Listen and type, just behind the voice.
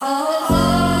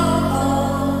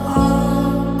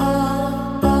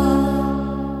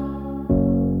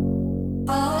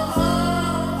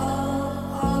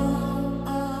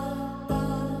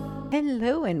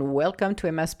welcome to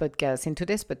Emma's podcast. In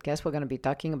today's podcast, we're going to be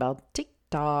talking about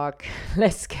TikTok.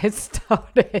 Let's get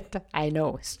started. I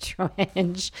know,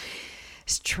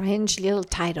 strange little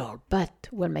title, but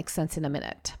will make sense in a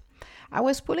minute. I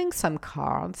was pulling some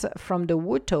cards from the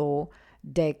Wuto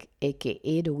deck,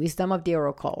 aka the Wisdom of the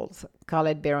Oracles,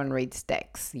 Colette Baron-Reid's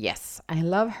decks. Yes, I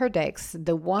love her decks.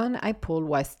 The one I pulled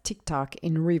was TikTok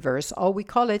in reverse, or we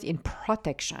call it in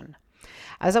protection.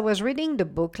 As I was reading the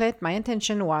booklet, my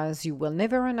intention was you will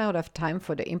never run out of time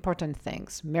for the important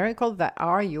things. Miracles that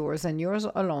are yours and yours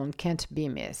alone can't be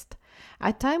missed.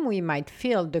 At times we might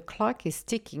feel the clock is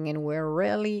ticking and we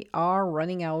really are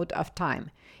running out of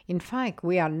time. In fact,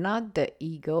 we are not the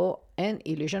ego and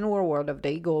illusion world of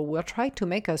the ego will try to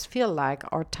make us feel like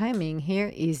our timing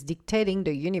here is dictating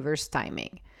the universe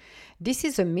timing. This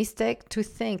is a mistake to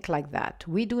think like that.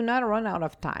 We do not run out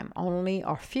of time. Only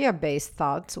our fear-based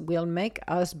thoughts will make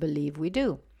us believe we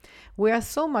do. We are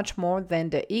so much more than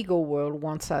the ego world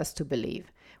wants us to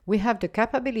believe. We have the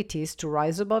capabilities to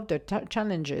rise above the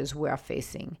challenges we are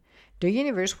facing. The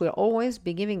universe will always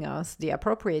be giving us the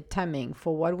appropriate timing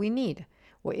for what we need.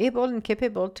 We're able and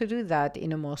capable to do that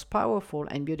in a most powerful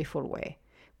and beautiful way.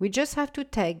 We just have to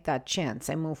take that chance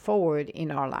and move forward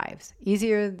in our lives.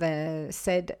 Easier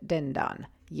said than done.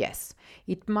 Yes,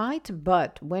 it might,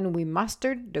 but when we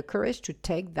mastered the courage to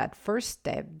take that first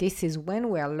step, this is when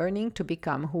we are learning to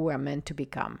become who we are meant to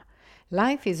become.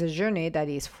 Life is a journey that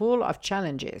is full of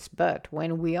challenges, but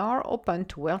when we are open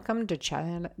to welcome the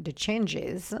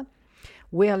changes,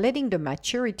 we are letting the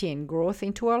maturity and growth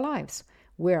into our lives.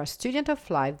 We are a student of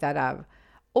life that have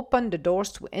opened the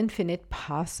doors to infinite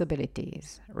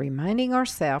possibilities, reminding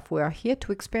ourselves we are here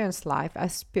to experience life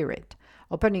as spirit,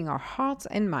 opening our hearts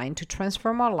and mind to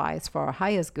transform our lives for our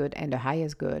highest good and the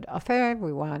highest good of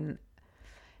everyone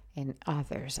and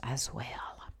others as well.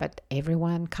 But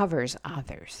everyone covers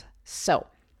others. So,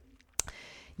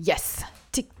 yes,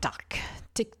 TikTok.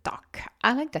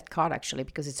 I like that card actually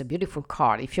because it's a beautiful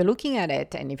card. If you're looking at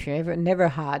it and if you never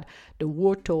had the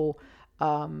Wuto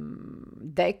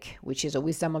deck, which is a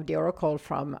Wisdom of the Oracle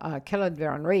from Colette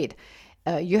Baron-Reid,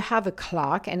 you have a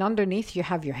clock and underneath you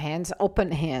have your hands,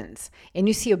 open hands, and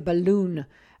you see a balloon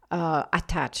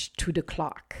attached to the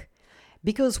clock.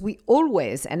 Because we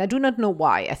always, and I do not know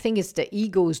why, I think it's the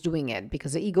egos doing it,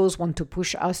 because the egos want to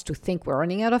push us to think we're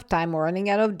running out of time, we're running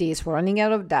out of this, we're running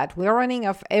out of that, we're running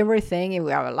out of everything, and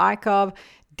we have a lack of.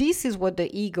 This is what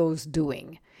the ego's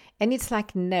doing. And it's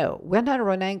like, no, we're not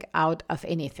running out of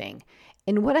anything.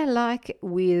 And what I like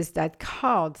with that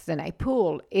cards that I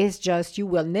pull is just you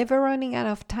will never running out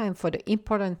of time for the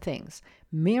important things.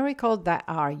 Miracles that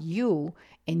are you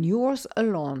and yours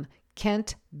alone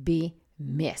can't be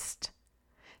missed.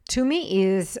 To me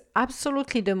is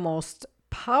absolutely the most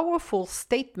powerful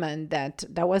statement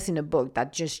that was in a book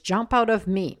that just jumped out of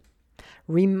me,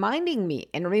 reminding me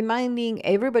and reminding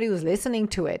everybody who's listening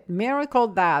to it, miracle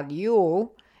that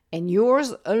you and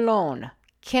yours alone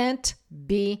can't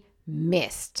be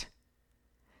missed.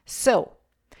 So,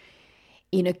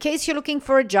 in a case you're looking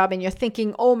for a job and you're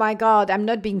thinking, oh my God, I'm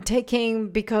not being taken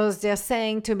because they're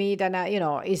saying to me that,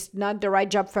 it's not the right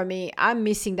job for me. I'm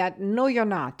missing that. No, you're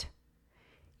not.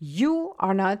 You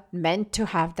are not meant to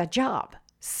have that job.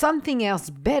 Something else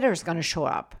better is going to show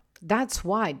up. That's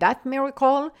why that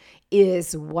miracle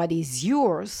is what is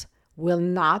yours will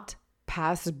not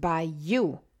pass by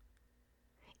you.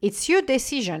 It's your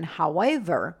decision.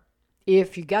 However,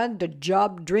 if you got the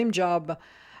dream job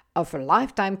of a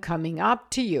lifetime coming up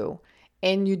to you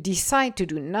and you decide to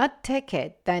do not take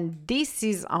it, then this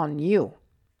is on you.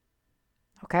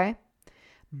 Okay?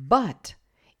 But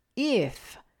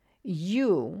if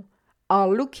you are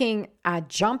looking at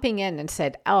jumping in and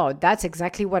said, oh, that's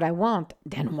exactly what I want,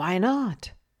 then why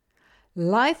not?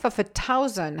 Life of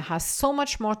 1,000 has so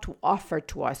much more to offer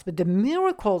to us, but the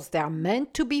miracles that are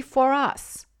meant to be for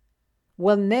us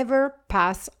will never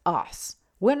pass us.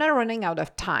 We're not running out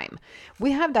of time.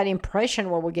 We have that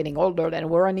impression when we're getting older and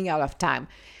we're running out of time.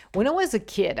 When I was a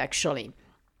kid, actually,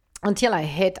 until I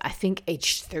hit, I think,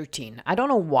 age 13. I don't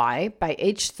know why. By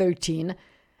age 13,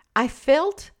 I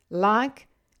felt like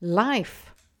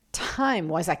time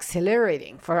was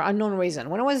accelerating for unknown reason.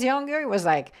 When I was younger, it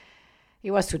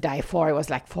was to die for. It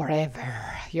was like forever.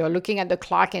 You're looking at the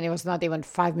clock and it was not even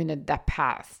 5 minutes that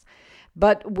passed.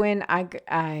 But when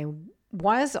I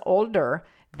was older,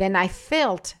 then I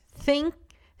felt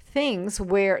things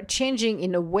were changing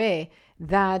in a way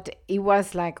that it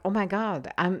was like, oh my God,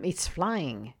 it's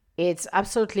flying. It's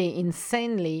absolutely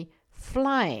insanely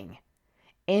flying.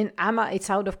 And it's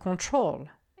out of control.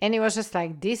 And it was just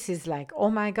like, this is like, oh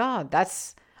my God,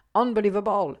 that's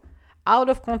unbelievable. Out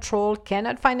of control,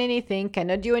 cannot find anything,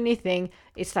 cannot do anything.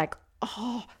 It's like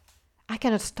oh, I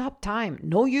cannot stop time.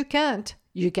 No, you can't.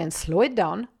 You can slow it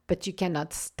down, but you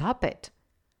cannot stop it.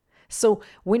 So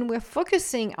when we're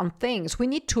focusing on things, we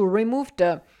need to remove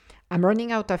the I'm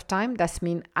running out of time. That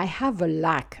means I have a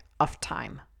lack of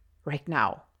time right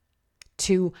now.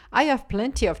 To I have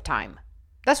plenty of time.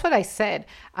 That's what I said.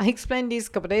 I explained this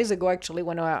a couple of days ago, actually,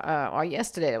 or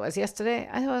yesterday. It was yesterday.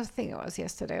 I think it was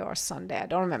yesterday or Sunday. I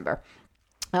don't remember.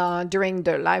 During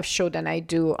the live show that I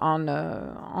do on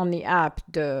the app,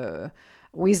 the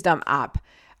Wisdom app.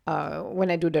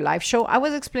 When I do the live show, I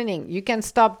was explaining you can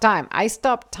stop time. I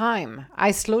stop time.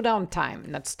 I slow down time.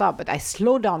 Not stop, but I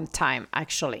slow down time,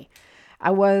 actually. I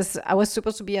was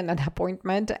supposed to be in an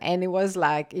appointment, and it was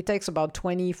like, it takes about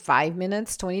 25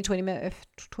 minutes to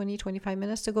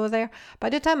go there. By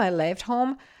the time I left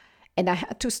home and I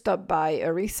had to stop by a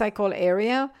recycle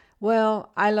area,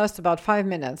 well, I lost about 5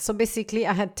 minutes. So basically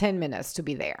I had 10 minutes to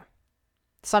be there.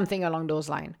 Something along those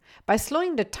lines. By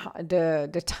slowing the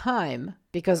time,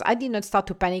 because I did not start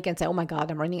to panic and say, oh my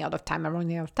God, I'm running out of time.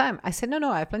 I said,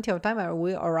 no, I have plenty of time. I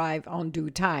will arrive on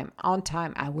due time. On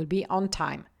time. I will be on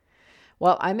time.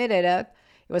 Well, I made it up.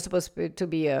 It was supposed to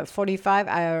be 45.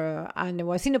 And I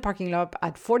was in the parking lot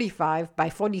at 45. By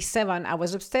 47, I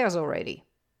was upstairs already.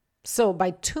 So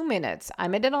by 2 minutes, I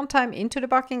made it on time into the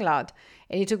parking lot.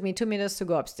 And it took me 2 minutes to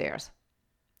go upstairs.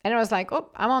 And I was like,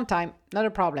 oh, I'm on time. Not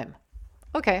a problem.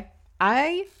 Okay,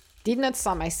 I did not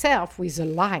stop myself with a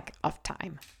lack of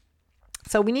time.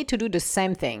 So we need to do the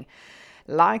same thing.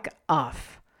 Lack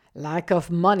of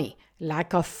money,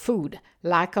 lack of food,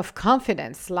 lack of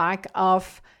confidence, lack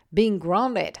of being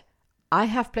grounded. I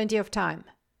have plenty of time.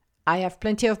 I have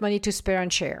plenty of money to spare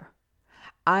and share.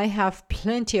 I have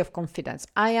plenty of confidence.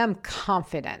 I am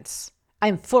confidence. I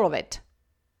am full of it.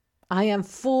 I am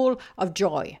full of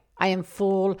joy. I am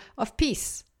full of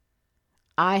peace.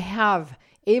 I have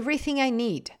everything I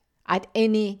need at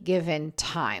any given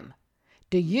time.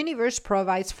 The universe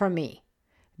provides for me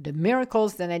the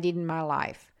miracles that I did in my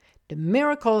life. The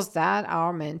miracles that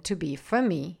are meant to be for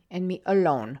me and me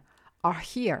alone are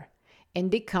here, and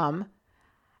they come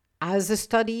as the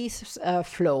studies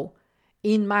flow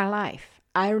in my life.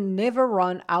 I never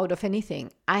run out of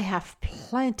anything. I have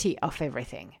plenty of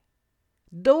everything.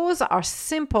 Those are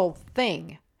simple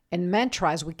things and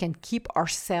mantras we can keep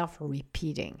ourselves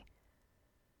repeating.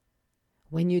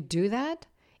 When you do that,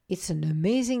 it's an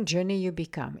amazing journey you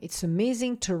become. It's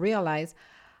amazing to realize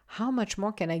how much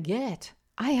more can I get?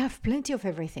 I have plenty of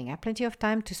everything. I have plenty of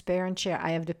time to spare and share.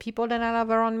 I have the people that I love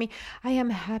around me. I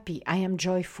am happy. I am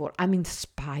joyful. I'm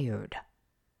inspired.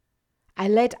 I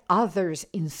let others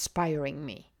inspiring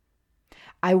me.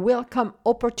 I welcome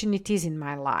opportunities in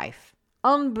my life.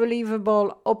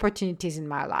 Unbelievable opportunities in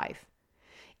my life.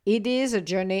 It is a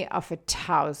journey of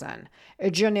 1,000,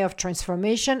 a journey of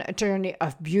transformation, a journey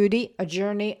of beauty, a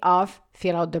journey of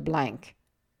fill out the blank.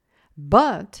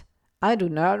 But I do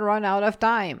not run out of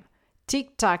time.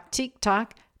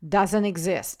 Tick-tock doesn't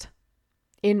exist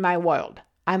in my world.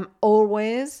 I'm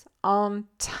always on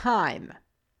time.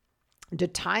 The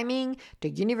timing the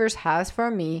universe has for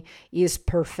me is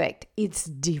perfect. It's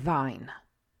divine.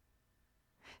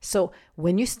 So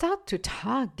when you start to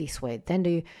talk this way,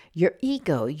 then your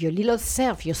ego, your little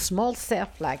self, your small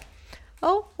self, like,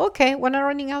 oh, okay, we're not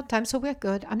running out of time, so we're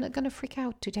good. I'm not going to freak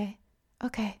out today.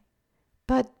 Okay.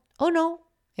 But, oh no,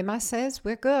 Emma says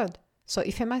we're good. So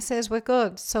if Emma says we're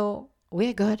good, so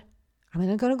we're good. I'm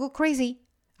not going to go crazy.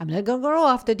 I'm not going to go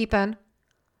off the deep end.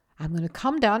 I'm going to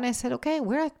calm down and say, okay,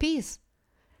 we're at peace.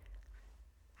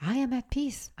 I am at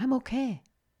peace. I'm okay.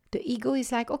 The ego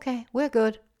is like, okay, we're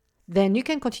good. Then you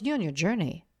can continue on your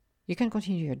journey. You can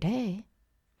continue your day.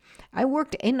 I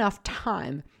worked enough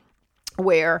time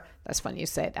where, that's funny you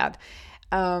say that.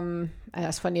 And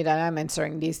that's funny that I'm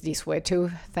answering this way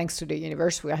too. Thanks to the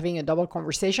universe, we're having a double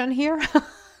conversation here.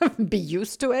 Be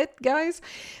used to it, guys.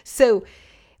 So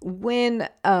when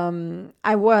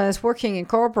I was working in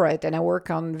corporate, and I work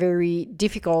on very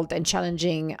difficult and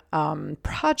challenging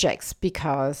projects,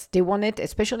 because they wanted,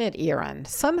 especially at year-end,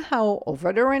 somehow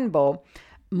over the rainbow.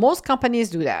 Most companies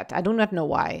do that. I do not know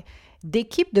why. They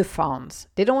keep the funds.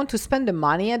 They don't want to spend the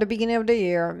money at the beginning of the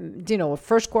year,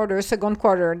 first quarter, second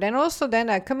quarter.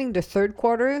 Then coming the third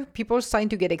quarter, people are starting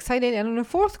to get excited. And in the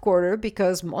fourth quarter,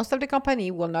 because most of the company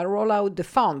will not roll out the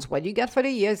funds. What you get for the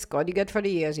year is what you get for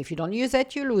the years. If you don't use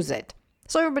it, you lose it.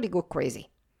 So everybody go crazy.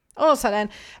 All of a sudden,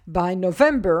 by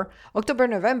October,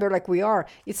 November, like we are,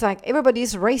 it's like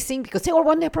everybody's racing because they all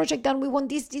want their project done. We want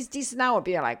this now. And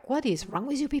you're like, what is wrong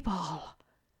with you people?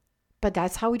 But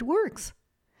that's how it works.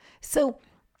 So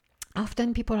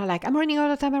often people are like, I'm running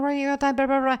out of time, blah,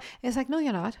 blah, blah. It's like, no,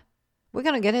 you're not. We're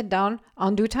going to get it done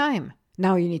on due time.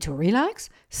 Now you need to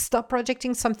relax, stop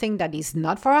projecting something that is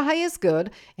not for our highest good,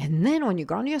 and then when you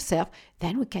ground yourself,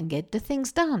 then we can get the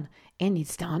things done. And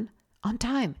it's done on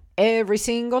time, every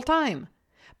single time.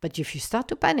 But if you start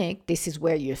to panic, this is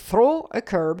where you throw a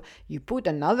curb, you put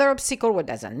another obstacle where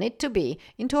doesn't need to be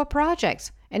into a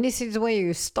project. And this is where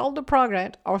you stall the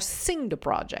project or sink the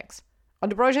projects. Or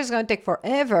the project is going to take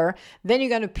forever, then you're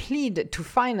going to plead to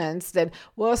finance that,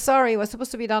 well, sorry, it was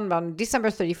supposed to be done on December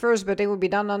 31st, but it will be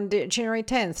done on January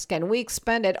 10th. Can we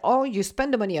expand it? Or you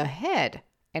spend the money ahead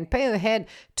and pay ahead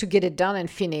to get it done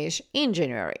and finish in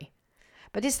January.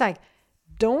 But it's like,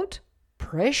 don't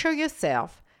pressure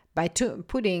yourself by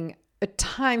putting a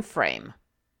time frame.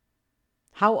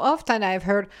 How often I've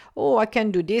heard, oh, I can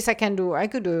do this, I could do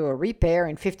a repair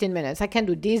in 15 minutes. I can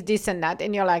do this, and that.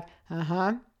 And you're like,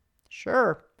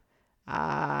 sure,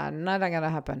 not gonna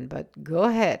happen, but go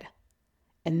ahead.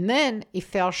 And then it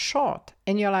fell short.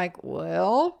 And you're like,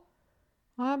 well,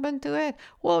 what happened to it?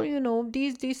 Well,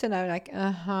 this, and I'm like,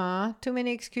 too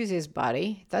many excuses,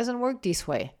 buddy. It doesn't work this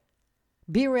way.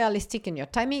 Be realistic in your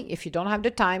timing. If you don't have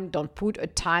the time, don't put a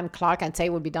time clock and say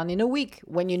it will be done in a week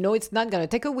when you know it's not going to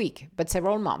take a week, but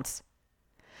several months.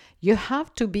 You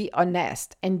have to be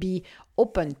honest and be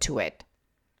open to it.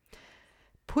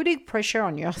 Putting pressure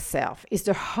on yourself is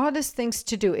the hardest things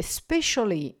to do,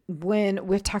 especially when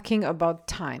we're talking about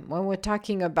time, when we're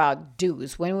talking about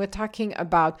dues, when we're talking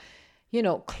about,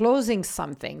 closing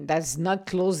something that's not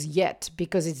closed yet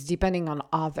because it's depending on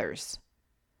others.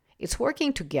 It's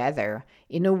working together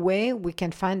in a way we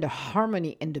can find the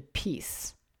harmony and the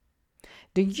peace.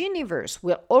 The universe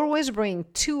will always bring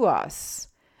to us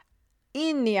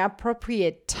in the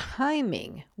appropriate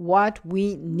timing what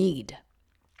we need.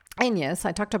 And yes,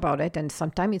 I talked about it, and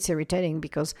sometimes it's irritating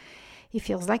because it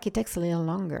feels like it takes a little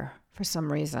longer for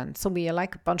some reason. So we are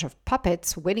like a bunch of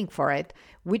puppets waiting for it,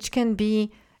 which can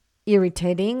be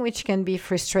irritating, which can be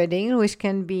frustrating, which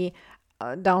can be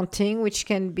daunting, which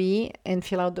can be, and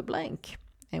fill out the blank.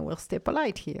 And we'll stay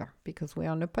polite here because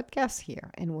we're on a podcast here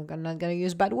and we're not going to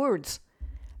use bad words.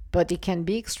 But it can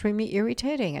be extremely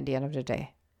irritating at the end of the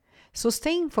day. So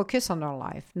staying focused on our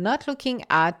life, not looking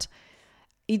at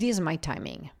it is my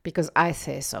timing because I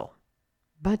say so,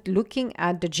 but looking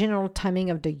at the general timing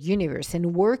of the universe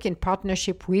and work in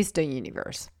partnership with the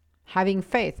universe. Having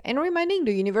faith and reminding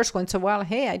the universe once in a while,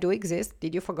 hey, I do exist.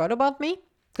 Did you forget about me?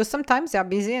 Because sometimes they're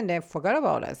busy and they forgot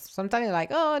about us. Sometimes they're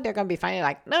like, oh, they're going to be fine. You're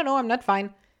like, no, I'm not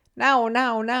fine.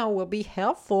 Now will be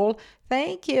helpful.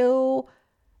 Thank you.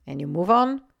 And you move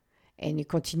on and you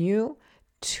continue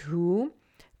to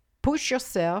push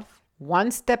yourself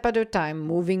one step at a time,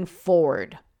 moving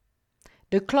forward.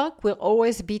 The clock will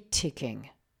always be ticking.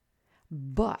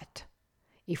 But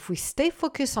if we stay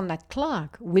focused on that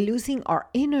clock, we're losing our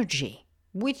energy,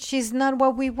 which is not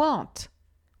what we want.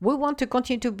 We want to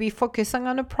continue to be focusing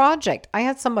on a project. I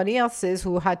had somebody else's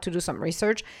who had to do some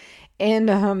research,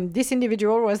 and this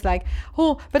individual was like,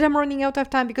 oh, but I'm running out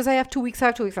of time because I have 2 weeks.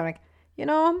 I'm like,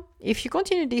 if you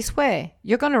continue this way,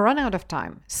 you're going to run out of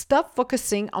time. Stop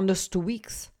focusing on those 2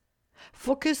 weeks.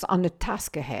 Focus on the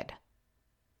task ahead.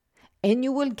 And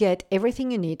you will get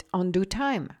everything you need on due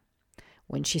time.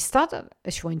 When she stopped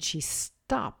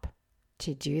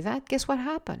to do that, guess what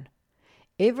happened?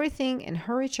 Everything in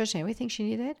her research and everything she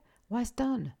needed was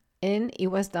done. And it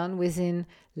was done within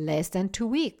less than 2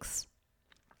 weeks.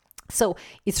 So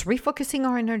it's refocusing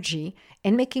our energy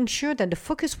and making sure that the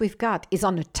focus we've got is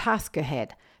on the task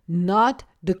ahead, not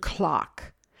the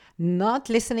clock, not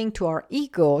listening to our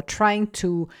ego trying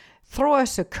to throw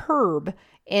us a curb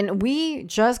and we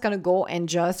just going to go and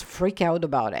just freak out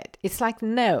about it. It's like,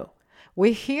 no.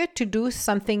 We're here to do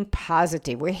something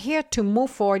positive. We're here to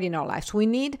move forward in our lives. We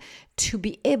need to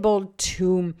be able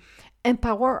to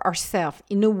empower ourselves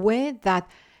in a way that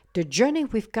the journey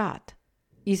we've got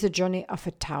is a journey of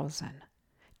 1,000.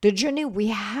 The journey we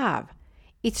have,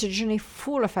 it's a journey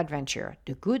full of adventure,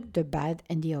 the good, the bad,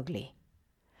 and the ugly.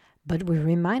 But we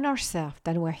remind ourselves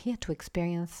that we're here to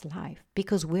experience life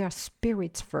because we are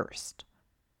spirits first.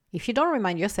 If you don't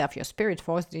remind yourself you're spirit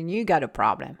first, then you got a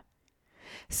problem.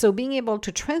 So being able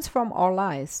to transform our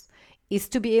lives is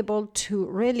to be able to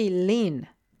really lean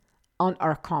on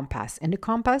our compass. And the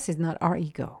compass is not our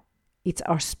ego. It's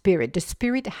our spirit. The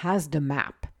spirit has the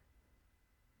map.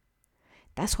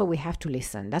 That's why we have to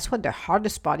listen. That's what the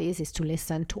hardest part is to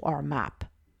listen to our map.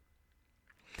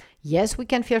 Yes, we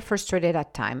can feel frustrated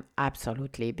at times,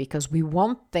 absolutely, because we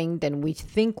want things than we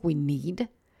think we need,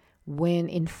 when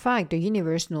in fact the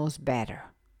universe knows better.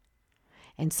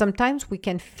 And sometimes we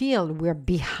can feel we're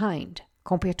behind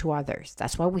compared to others.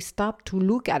 That's why we stop to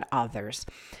look at others.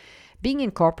 Being in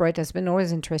corporate has been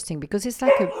always interesting because it's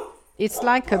like It's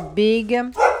like a big...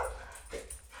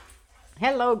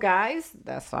 Hello, guys.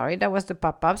 Sorry, that was the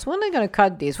pop-ups. We're not going to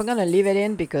cut this. We're going to leave it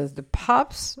in because the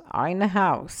pups are in the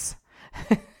house.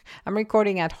 I'm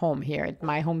recording at home here, at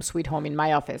my home sweet home in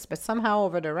my office. But somehow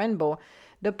over the rainbow,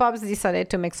 the pups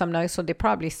decided to make some noise. So they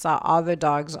probably saw other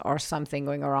dogs or something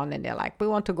going around. And they're like, we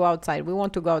want to go outside. We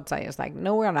want to go outside. It's like,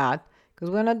 no, we're not. Because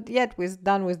we're not yet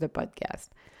done with the podcast.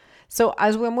 So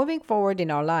as we're moving forward in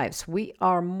our lives, we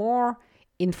are more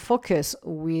in focus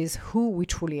with who we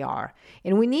truly are.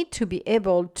 And we need to be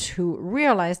able to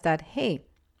realize that, hey,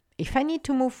 if I need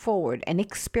to move forward and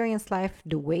experience life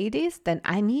the way it is, then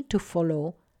I need to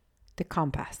follow the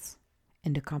compass.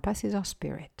 And the compass is our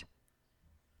spirit.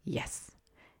 Yes,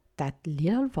 that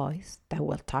little voice that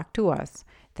will talk to us,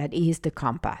 that is the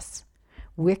compass.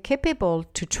 We're capable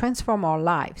to transform our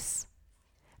lives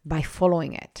by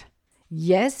following it.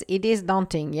 Yes, it is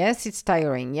daunting. Yes, it's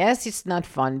tiring. Yes, it's not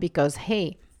fun because,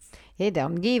 hey, they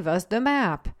don't give us the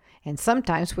map. And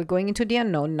sometimes we're going into the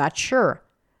unknown, not sure.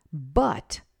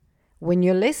 But when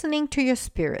you're listening to your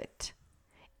spirit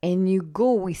and you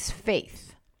go with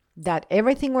faith that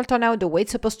everything will turn out the way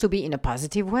it's supposed to be in a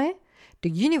positive way, the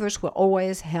universe will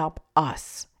always help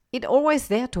us. It's always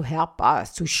there to help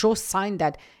us, to show sign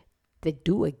that they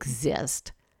do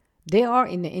exist. They are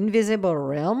in the invisible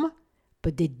realm,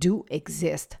 but they do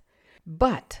exist.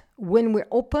 But when we're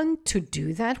open to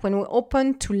do that, when we're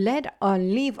open to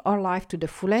live our life to the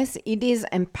fullest, it is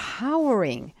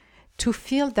empowering to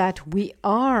feel that we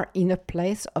are in a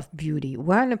place of beauty.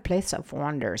 We're in a place of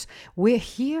wonders. We're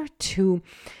here to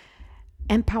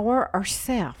empower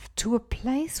ourselves to a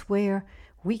place where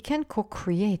we can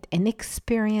co-create and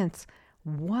experience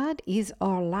what is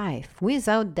our life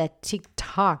without that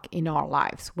tick-tock in our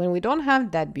lives. When we don't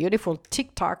have that beautiful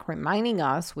tick-tock reminding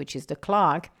us, which is the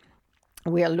clock,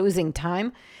 we are losing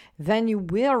time, then you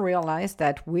will realize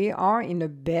that we are in a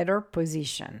better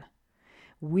position.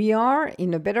 We are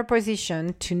in a better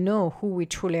position to know who we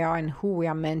truly are and who we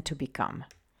are meant to become.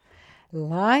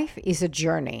 Life is a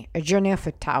journey of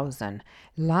 1,000.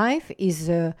 Life is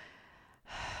an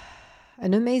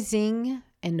amazing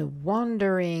and a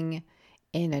wondering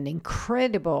and an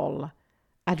incredible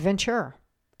adventure.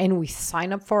 And we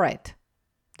sign up for it.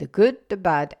 The good, the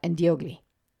bad, and the ugly.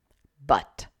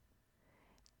 But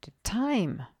the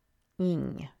timing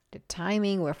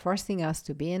we're forcing us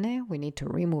to be in it, we need to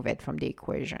remove it from the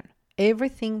equation.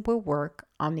 Everything will work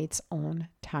on its own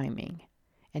timing.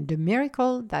 And the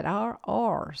miracle that are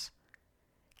ours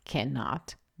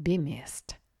cannot be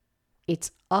missed.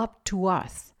 It's up to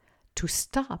us to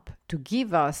stop, to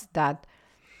give us that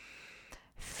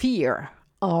fear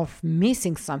of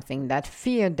missing something, that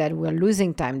fear that we're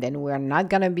losing time, then we're not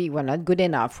good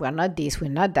enough, we're not this, we're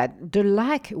not that. The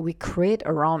lack we create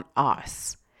around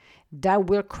us, that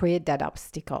will create that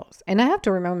obstacles. And I have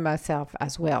to remember myself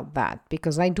as well that,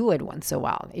 because I do it once in a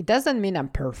while. It doesn't mean I'm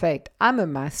perfect. I'm a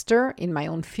master in my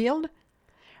own field,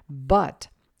 but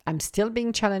I'm still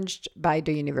being challenged by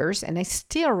the universe, and I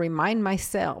still remind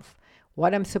myself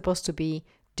what I'm supposed to be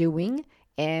doing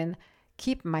and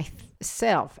keep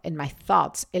myself and my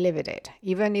thoughts elevated.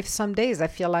 Even if some days I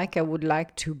feel like I would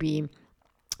like to be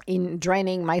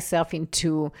draining myself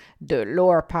into the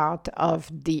lower part of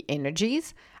the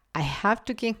energies, I have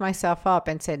to kick myself up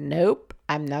and say, nope,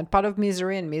 I'm not part of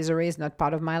misery, and misery is not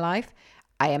part of my life.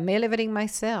 I am elevating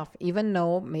myself, even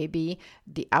though maybe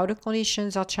the outer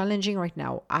conditions are challenging right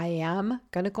now. I am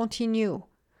going to continue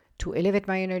to elevate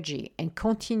my energy and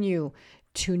continue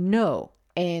to know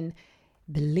and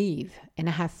believe and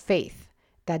have faith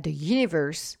that the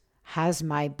universe has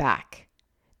my back.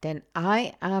 Then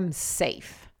I am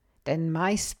safe. Then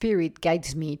my spirit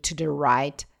guides me to the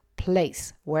right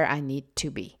place where I need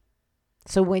to be.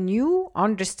 So when you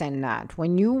understand that,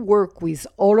 when you work with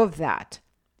all of that,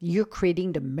 you're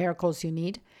creating the miracles you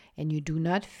need, and you do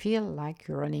not feel like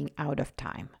you're running out of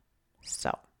time.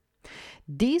 So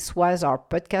this was our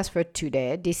podcast for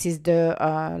today. This is the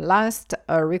last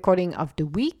recording of the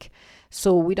week.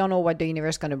 So we don't know what the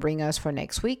universe is going to bring us for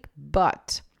next week.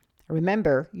 But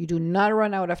remember, you do not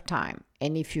run out of time.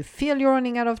 And if you feel you're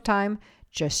running out of time,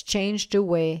 just change the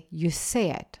way you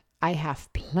say it. I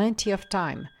have plenty of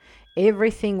time.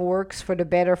 Everything works for the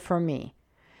better for me.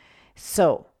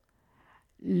 So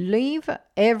leave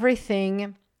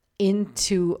everything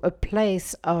into a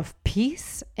place of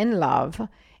peace and love,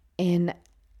 and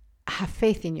have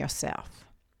faith in yourself.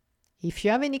 If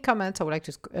you have any comments or would like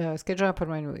to schedule an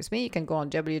appointment with me, you can go on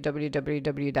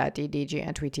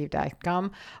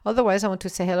www.edgintuitive.com. Otherwise, I want to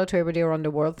say hello to everybody around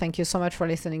the world. Thank you so much for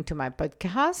listening to my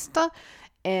podcast.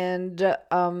 And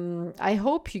I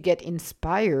hope you get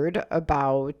inspired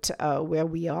about where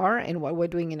we are and what we're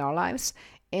doing in our lives.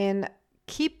 And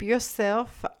keep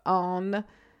yourself on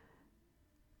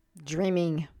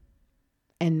dreaming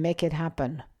and make it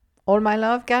happen. All my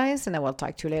love, guys, and I will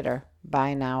talk to you later.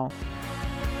 Bye now.